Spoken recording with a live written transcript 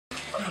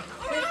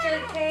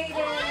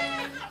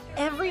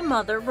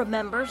mother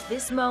remembers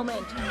this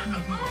moment.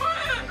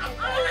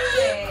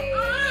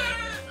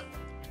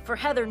 For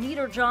Heather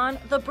Niederjohn,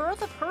 the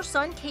birth of her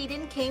son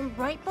Caden came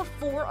right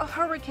before a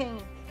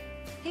hurricane.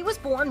 He was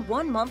born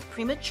 1 month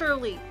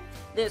prematurely.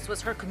 This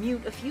was her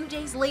commute a few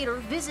days later,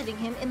 visiting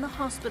him in the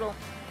hospital.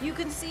 You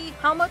can see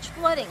how much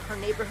flooding her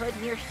neighborhood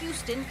near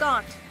Houston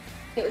got.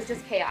 It was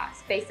just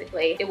chaos,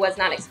 basically. It was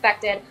not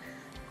expected.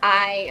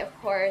 I,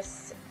 of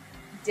course,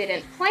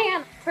 didn't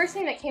plan. First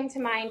thing that came to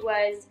mind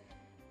was,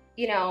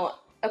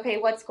 okay,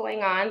 what's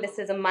going on? This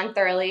is a month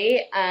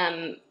early.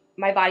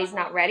 My body's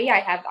not ready.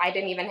 I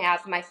didn't even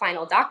have my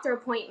final doctor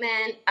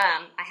appointment.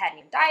 I hadn't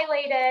even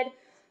dilated.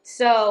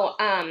 So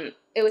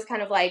it was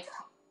kind of like,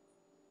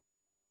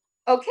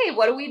 okay,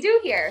 what do we do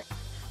here?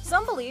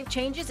 Some believe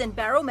changes in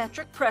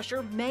barometric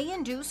pressure may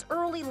induce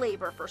early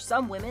labor for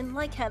some women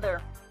like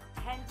Heather.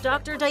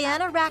 Dr.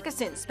 Diana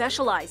Racusin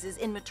specializes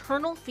in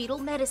maternal-fetal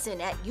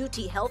medicine at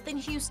UTHealth in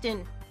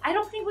Houston. I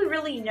don't think we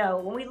really know.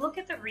 When we look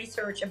at the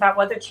research about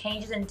whether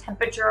changes in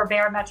temperature or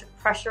barometric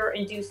pressure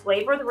induce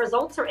labor, the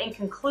results are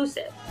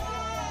inconclusive.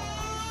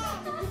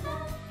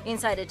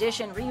 Inside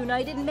Edition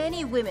reunited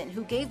many women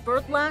who gave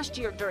birth last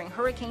year during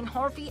Hurricane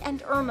Harvey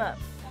and Irma.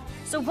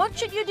 So what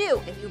should you do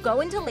if you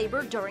go into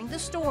labor during the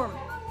storm?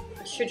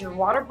 Should your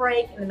water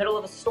break in the middle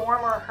of a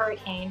storm or a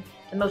hurricane,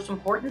 the most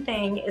important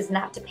thing is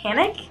not to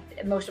panic.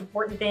 The most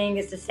important thing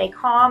is to stay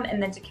calm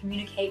and then to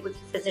communicate with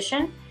your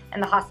physician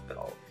and the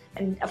hospital.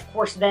 And of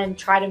course, then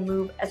try to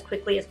move as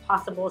quickly as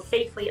possible, as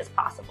safely as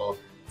possible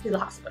to the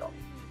hospital.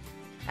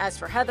 As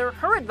for Heather,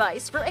 her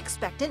advice for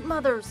expectant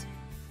mothers.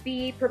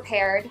 Be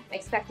prepared,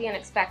 expect the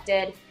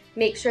unexpected.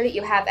 Make sure that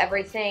you have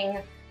everything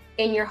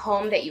in your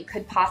home that you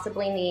could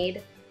possibly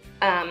need.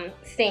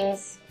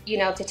 Things,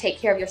 to take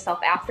care of yourself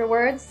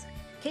afterwards.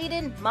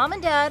 Caden, mom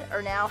and dad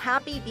are now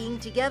happy being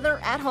together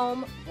at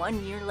home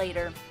 1 year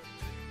later.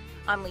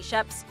 I'm Lee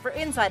Sheps for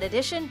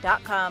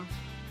InsideEdition.com.